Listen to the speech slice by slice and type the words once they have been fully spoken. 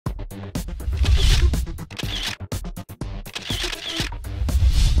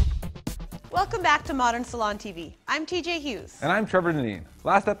Welcome back to Modern Salon TV. I'm TJ Hughes. And I'm Trevor Deneen.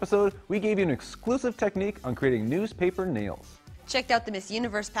 Last episode, we gave you an exclusive technique on creating newspaper nails. Checked out the Miss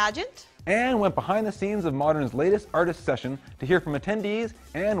Universe pageant. And went behind the scenes of Modern's latest artist session to hear from attendees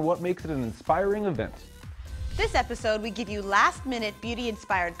and what makes it an inspiring event. This episode, we give you last-minute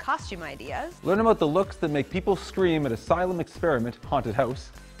beauty-inspired costume ideas. Learn about the looks that make people scream at Asylum Xperiment haunted house.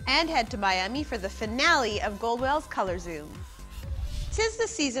 And head to Miami for the finale of Goldwell's Color Zoom. 'Tis the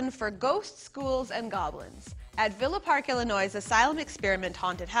season for ghosts, ghouls, and goblins. At Villa Park, Illinois' Asylum Xperiment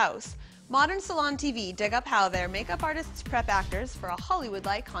haunted house, Modern Salon TV dig up how their makeup artists prep actors for a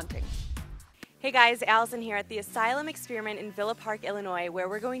Hollywood-like haunting. Hey guys, Allison here at the Asylum Experiment in Villa Park, Illinois, where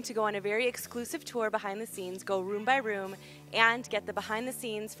we're going to go on a very exclusive tour behind the scenes, go room by room, and get the behind the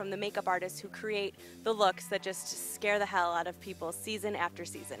scenes from the makeup artists who create the looks that just scare the hell out of people season after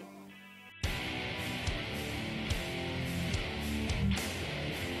season.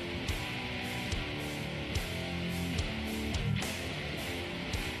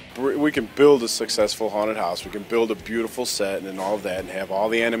 We can build a successful haunted house, we can build a beautiful set and all of that and have all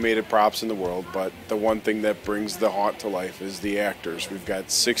the animated props in the world, but the one thing that brings the haunt to life is the actors. We've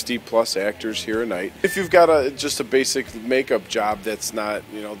got 60 plus actors here a night. If you've got just a basic makeup job that's not,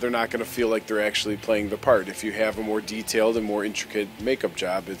 they're not going to feel like they're actually playing the part. If you have a more detailed and more intricate makeup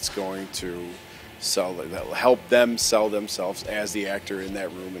job, it's going to that'll help them sell themselves as the actor in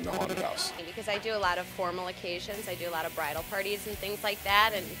that room in the haunted house. Because I do a lot of formal occasions, I do a lot of bridal parties and things like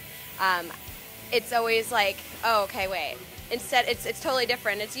that, and it's always like, oh, okay, wait. Instead, it's totally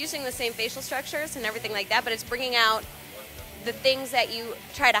different. It's using the same facial structures and everything like that, but it's bringing out the things that you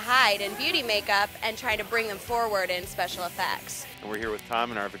try to hide in beauty makeup and try to bring them forward in special effects. And we're here with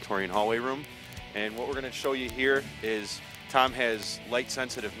Tom in our Victorian hallway room, and what we're going to show you here is Tom has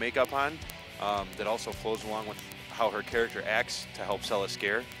light-sensitive makeup on. That also flows along with how her character acts to help sell a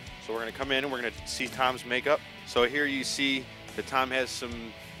scare. So we're going to come in and we're going to see Tom's makeup. So here you see that Tom has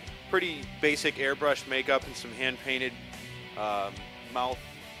some pretty basic airbrush makeup and some hand-painted mouth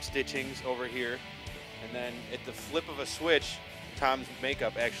stitchings over here. And then at the flip of a switch, Tom's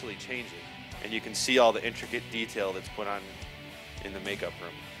makeup actually changes. And you can see all the intricate detail that's put on in the makeup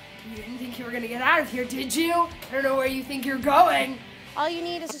room. You didn't think you were going to get out of here, did you? I don't know where you think you're going. All you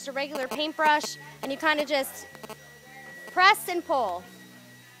need is just a regular paintbrush, and you kind of just press and pull,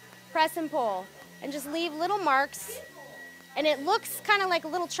 and just leave little marks. And it looks kind of like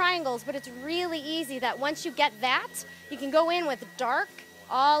little triangles, but it's really easy that once you get that, you can go in with dark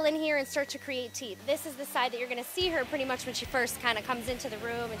all in here and start to create teeth. This is the side that you're going to see her pretty much when she first kind of comes into the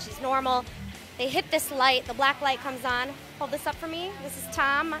room and she's normal. They hit this light, the black light comes on. Hold this up for me. This is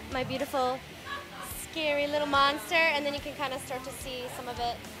Tom, my beautiful scary little monster, and then you can kind of start to see some of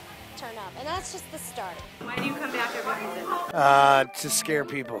it turn up. And that's just the start. Why do you come back every season? To scare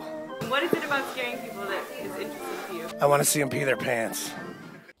people. What is it about scaring people that is interesting to you? I want to see them pee their pants.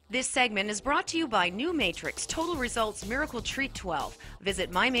 This segment is brought to you by New Matrix Total Results Miracle Treat 12.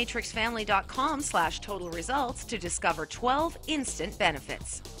 Visit mymatrixfamily.com/total results to discover 12 instant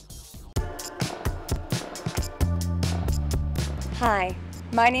benefits. Hi,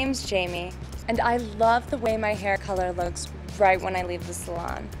 my name's Jamie, and I love the way my hair color looks right when I leave the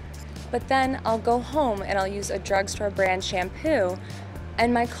salon. But then I'll go home and I'll use a drugstore brand shampoo,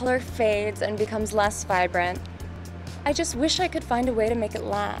 and my color fades and becomes less vibrant. I just wish I could find a way to make it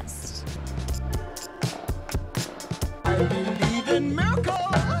last. I believe in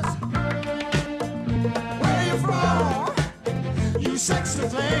miracles. Where you from? You sexy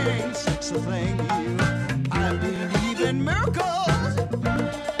thing, you. I believe in miracles.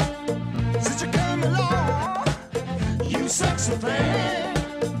 Since you came along, you sexy thing.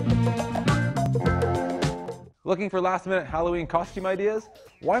 Looking for last-minute Halloween costume ideas?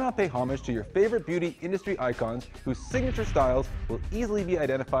 Why not pay homage to your favorite beauty industry icons whose signature styles will easily be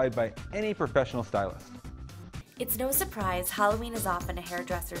identified by any professional stylist? It's no surprise Halloween is often a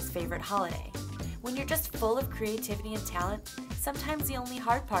hairdresser's favorite holiday. When you're just full of creativity and talent, sometimes the only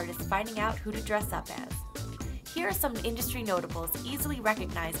hard part is finding out who to dress up as. Here are some industry notables easily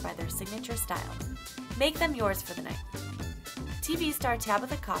recognized by their signature style. Make them yours for the night. TV star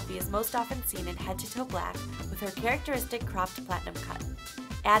Tabitha Coffey is most often seen in head-to-toe black with her characteristic cropped platinum cut.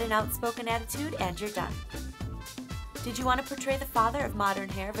 Add an outspoken attitude and you're done. Did you want to portray the father of modern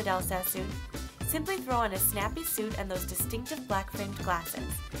hair, Vidal Sassoon? Simply throw on a snappy suit and those distinctive black-framed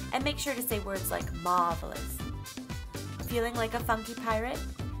glasses, and make sure to say words like marvelous. Feeling like a funky pirate?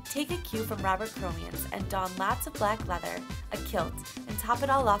 Take a cue from Robert Cromians and don lots of black leather, a kilt, and top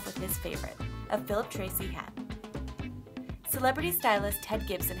it all off with his favorite, a Philip Tracy hat. Celebrity stylist Ted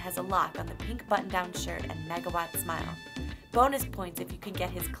Gibson has a lock on the pink button-down shirt and megawatt smile. Bonus points if you can get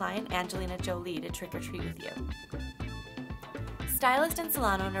his client Angelina Jolie to trick-or-treat with you. Stylist and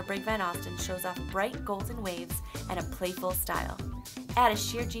salon owner Brig Van Austin shows off bright golden waves and a playful style. Add a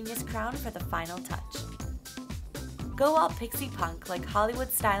sheer genius crown for the final touch. Go all pixie punk like Hollywood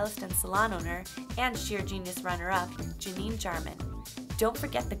stylist and salon owner and sheer genius runner-up Janine Jarman. Don't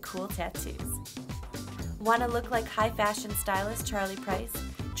forget the cool tattoos. Want to look like high fashion stylist Charlie Price?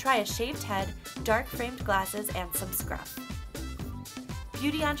 Try a shaved head, dark framed glasses, and some scruff.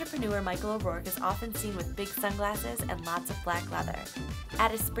 Beauty entrepreneur Michael O'Rourke is often seen with big sunglasses and lots of black leather.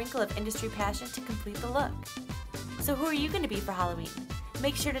 Add a sprinkle of industry passion to complete the look. So who are you going to be for Halloween?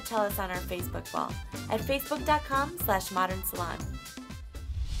 Make sure to tell us on our Facebook wall at facebook.com/Modern Salon.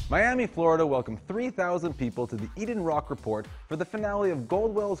 Miami, Florida welcomed 3,000 people to the Eden Rock Report for the finale of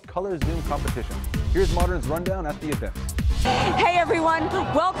Goldwell's Color Zoom competition. Here's Modern's rundown at the event. Hey everyone,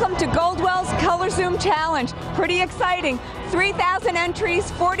 welcome to Goldwell's Color Zoom Challenge. Pretty exciting. 3,000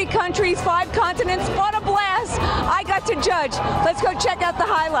 entries, 40 countries, 5 continents. What a blast! I got to judge. Let's go check out the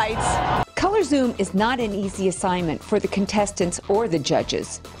highlights. Color Zoom is not an easy assignment for the contestants or the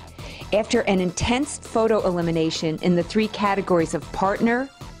judges. After an intense photo elimination in the 3 categories of partner,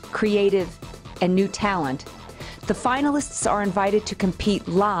 creative, and new talent, the finalists are invited to compete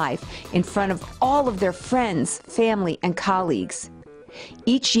live in front of all of their friends, family, and colleagues.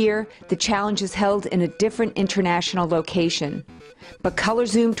 Each year, the challenge is held in a different international location. But Color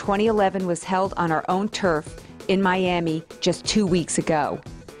Zoom 2011 was held on our own turf in Miami just 2 weeks ago.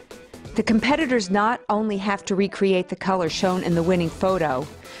 The competitors not only have to recreate the color shown in the winning photo,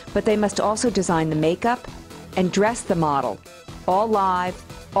 but they must also design the makeup and dress the model, all live,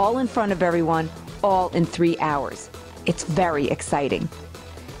 all in front of everyone, all in 3 hours. It's very exciting.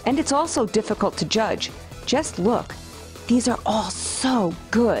 And it's also difficult to judge. Just look. These are all so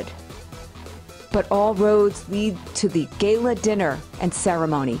good. But all roads lead to the gala dinner and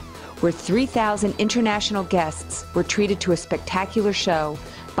ceremony, where 3,000 international guests were treated to a spectacular show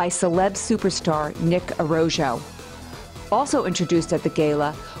by celeb superstar Nick Arrojo. Also introduced at the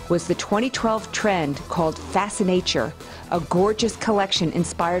gala was the 2012 trend called Fascinature, a gorgeous collection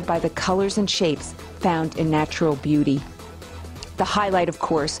inspired by the colors and shapes found in natural beauty. The highlight, of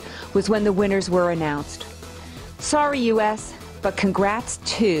course, was when the winners were announced. Sorry, US, but congrats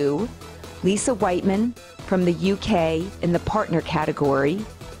to Lisa Whiteman from the UK in the partner category,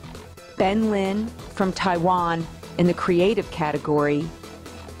 Ben Lin from Taiwan in the creative category,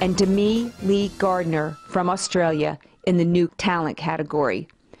 and Demi Lee Gardner from Australia in the new talent category.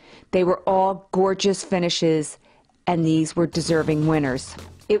 They were all gorgeous finishes, and these were deserving winners.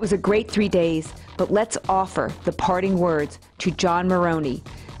 It was a great 3 days, but let's offer the parting words to John Maroney,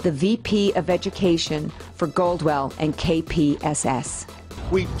 the VP of Education for Goldwell and KPSS.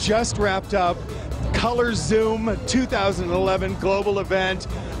 We just wrapped up Color Zoom 2011 global event.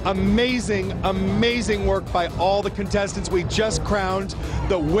 Amazing, amazing work by all the contestants. We just crowned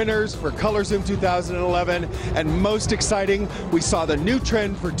the winners for Color Zoom 2011, and most exciting, we saw the new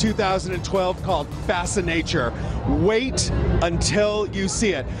trend for 2012 called Fascinature. Wait until you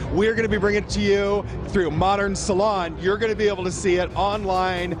see it. We're going to be bringing it to you through Modern Salon. You're going to be able to see it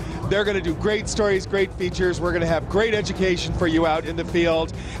online. They're going to do great stories, great features. We're going to have great education for you out in the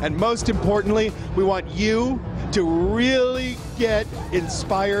field, and most importantly, we want you to really get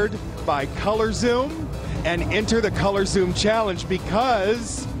inspired by Color Zoom and enter the Color Zoom Challenge,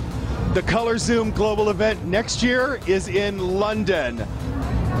 because the Color Zoom global event next year is in London.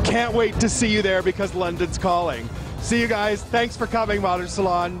 Can't wait to see you there, because London's calling. See you guys. Thanks for coming, Modern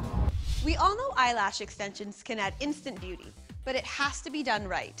Salon. We all know eyelash extensions can add instant beauty, but it has to be done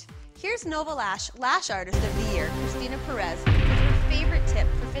right. Here's Nova Lash Lash Artist of the Year, Christina Perez, with her favorite tip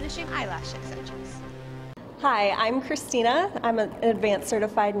for finishing eyelash extensions. Hi, I'm Christina. I'm an advanced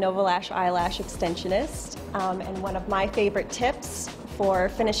certified Nova Lash eyelash extensionist, and one of my favorite tips for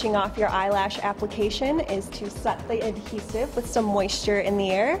finishing off your eyelash application is to set the adhesive with some moisture in the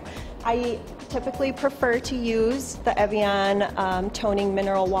air. I typically prefer to use the Evian toning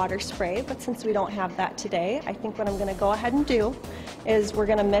mineral water spray, but since we don't have that today, I think what I'm going to go ahead and do is we're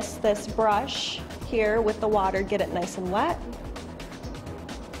going to mist this brush here with the water, get it nice and wet,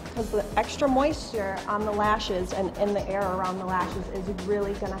 because the extra moisture on the lashes and in the air around the lashes is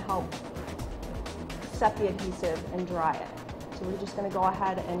really going to help set the adhesive and dry it. So we're just going to go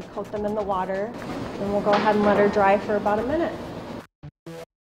ahead and coat them in the water, and we'll go ahead and let her dry for about a minute.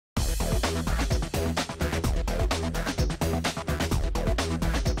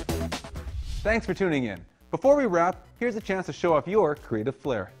 Thanks for tuning in. Before we wrap, here's a chance to show off your creative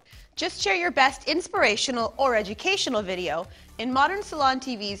flair. Just share your best inspirational or educational video in Modern Salon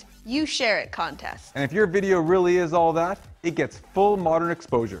TV's You Share It contest. And if your video really is all that, it gets full modern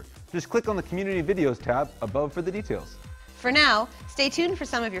exposure. Just click on the Community Videos tab above for the details. For now, stay tuned for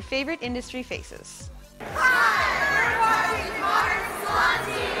some of your favorite industry faces.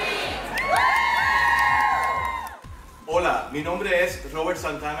 Hola, mi nombre es Robert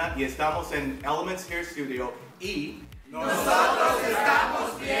Santana y estamos en Elements Hair Studio y nosotros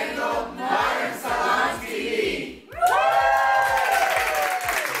estamos viendo Modern Salon TV.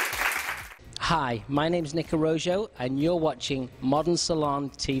 Hi, my name's Nick Arrojo and you're watching Modern Salon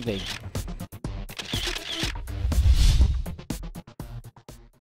TV.